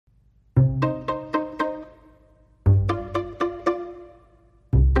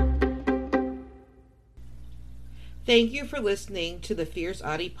Thank you for listening to the Fierce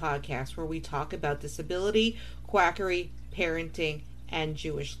Audie podcast, where we talk about disability, quackery, parenting, and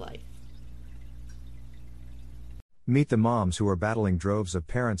Jewish life. Meet the moms who are battling droves of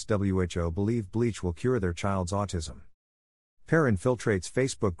parents. WHO believe Bleach will cure their child's autism. Pair infiltrates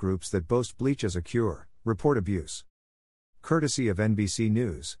Facebook groups that boast Bleach as a cure, report abuse. Courtesy of NBC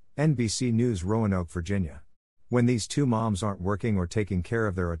News, Roanoke, Virginia. When these two moms aren't working or taking care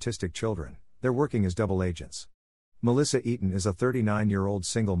of their autistic children, they're working as double agents. Melissa Eaton is a 39-year-old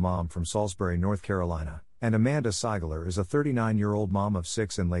single mom from Salisbury, North Carolina, and Amanda Seigler is a 39-year-old mom of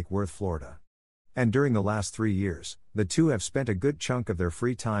 6 in Lake Worth, Florida. And during the last 3 years, the two have spent a good chunk of their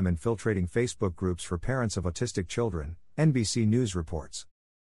free time infiltrating Facebook groups for parents of autistic children, NBC News reports.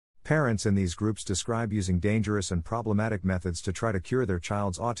 Parents in these groups describe using dangerous and problematic methods to try to cure their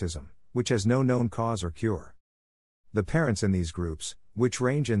child's autism, which has no known cause or cure. The parents in these groups, which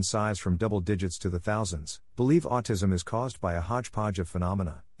range in size from double digits to the thousands, believe autism is caused by a hodgepodge of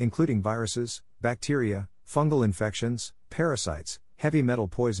phenomena, including viruses, bacteria, fungal infections, parasites, heavy metal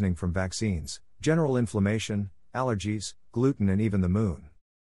poisoning from vaccines, general inflammation, allergies, gluten, and even the moon.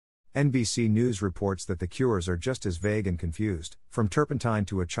 NBC News reports that the cures are just as vague and confused, from turpentine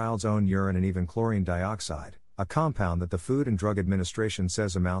to a child's own urine and even chlorine dioxide, a compound that the Food and Drug Administration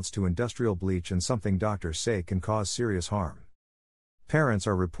says amounts to industrial bleach and something doctors say can cause serious harm. Parents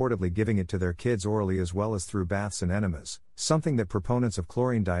are reportedly giving it to their kids orally as well as through baths and enemas, something that proponents of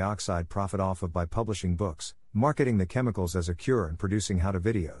chlorine dioxide profit off of by publishing books, marketing the chemicals as a cure and producing how-to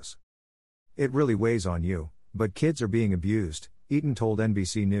videos. It really weighs on you, but kids are being abused, Eaton told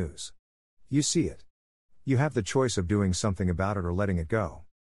NBC News. You see it. You have the choice of doing something about it or letting it go.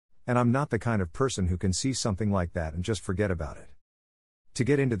 And I'm not the kind of person who can see something like that and just forget about it. To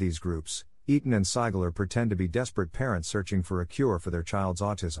get into these groups, Eaton and Seigler pretend to be desperate parents searching for a cure for their child's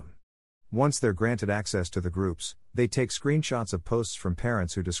autism. Once they're granted access to the groups, they take screenshots of posts from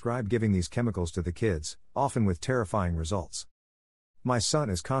parents who describe giving these chemicals to the kids, often with terrifying results. "My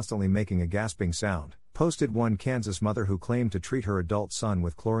son is constantly making a gasping sound," posted one Kansas mother who claimed to treat her adult son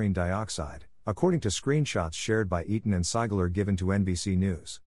with chlorine dioxide, according to screenshots shared by Eaton and Seigler given to NBC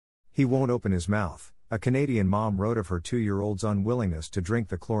News. "He won't open his mouth," a Canadian mom wrote of her 2-year-old's unwillingness to drink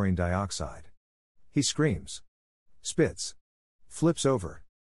the chlorine dioxide. "He screams, spits, flips over."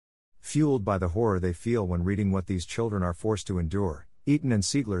 Fueled by the horror they feel when reading what these children are forced to endure, Eaton and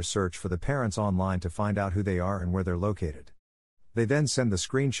Seigler search for the parents online to find out who they are and where they're located. They then send the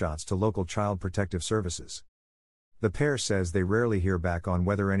screenshots to local child protective services. The pair says they rarely hear back on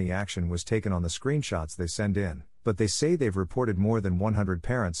whether any action was taken on the screenshots they send in, but they say they've reported more than 100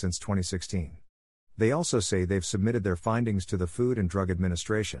 parents since 2016. They also say they've submitted their findings to the Food and Drug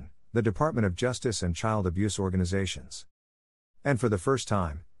Administration, the Department of Justice, and child abuse organizations. And for the first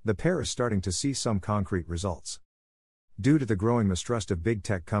time, the pair is starting to see some concrete results. Due to the growing mistrust of big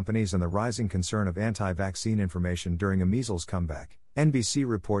tech companies and the rising concern of anti-vaccine information during a measles comeback, NBC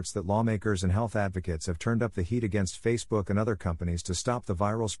reports that lawmakers and health advocates have turned up the heat against Facebook and other companies to stop the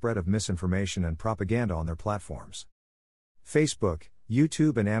viral spread of misinformation and propaganda on their platforms. Facebook,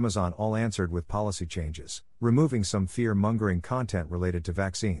 YouTube, and Amazon all answered with policy changes, removing some fear-mongering content related to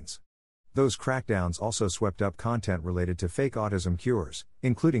vaccines. Those crackdowns also swept up content related to fake autism cures,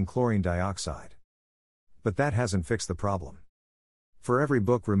 including chlorine dioxide. But that hasn't fixed the problem. For every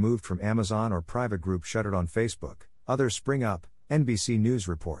book removed from Amazon or private group shuttered on Facebook, others spring up, NBC News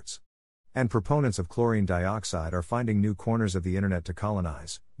reports. And proponents of chlorine dioxide are finding new corners of the internet to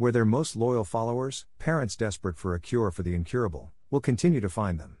colonize, where their most loyal followers, parents desperate for a cure for the incurable, will continue to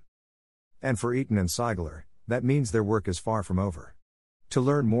find them. And for Eaton and Seigler, that means their work is far from over. To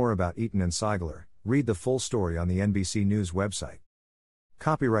learn more about Eaton and Seigler, read the full story on the NBC News website.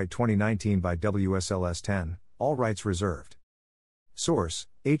 Copyright 2019 by WSLS 10, all rights reserved. Source,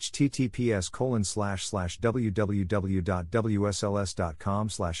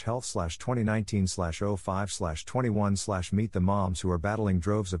 https://www.wsls.com/health/2019/05/21/ Meet the moms who are battling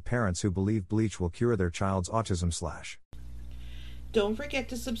droves of parents who believe Bleach will cure their child's autism/. Don't forget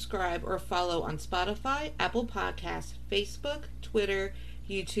to subscribe or follow on Spotify, Apple Podcasts, Facebook, Twitter,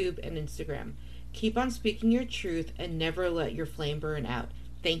 YouTube, and Instagram. Keep on speaking your truth and never let your flame burn out.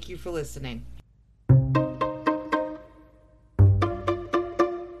 Thank you for listening.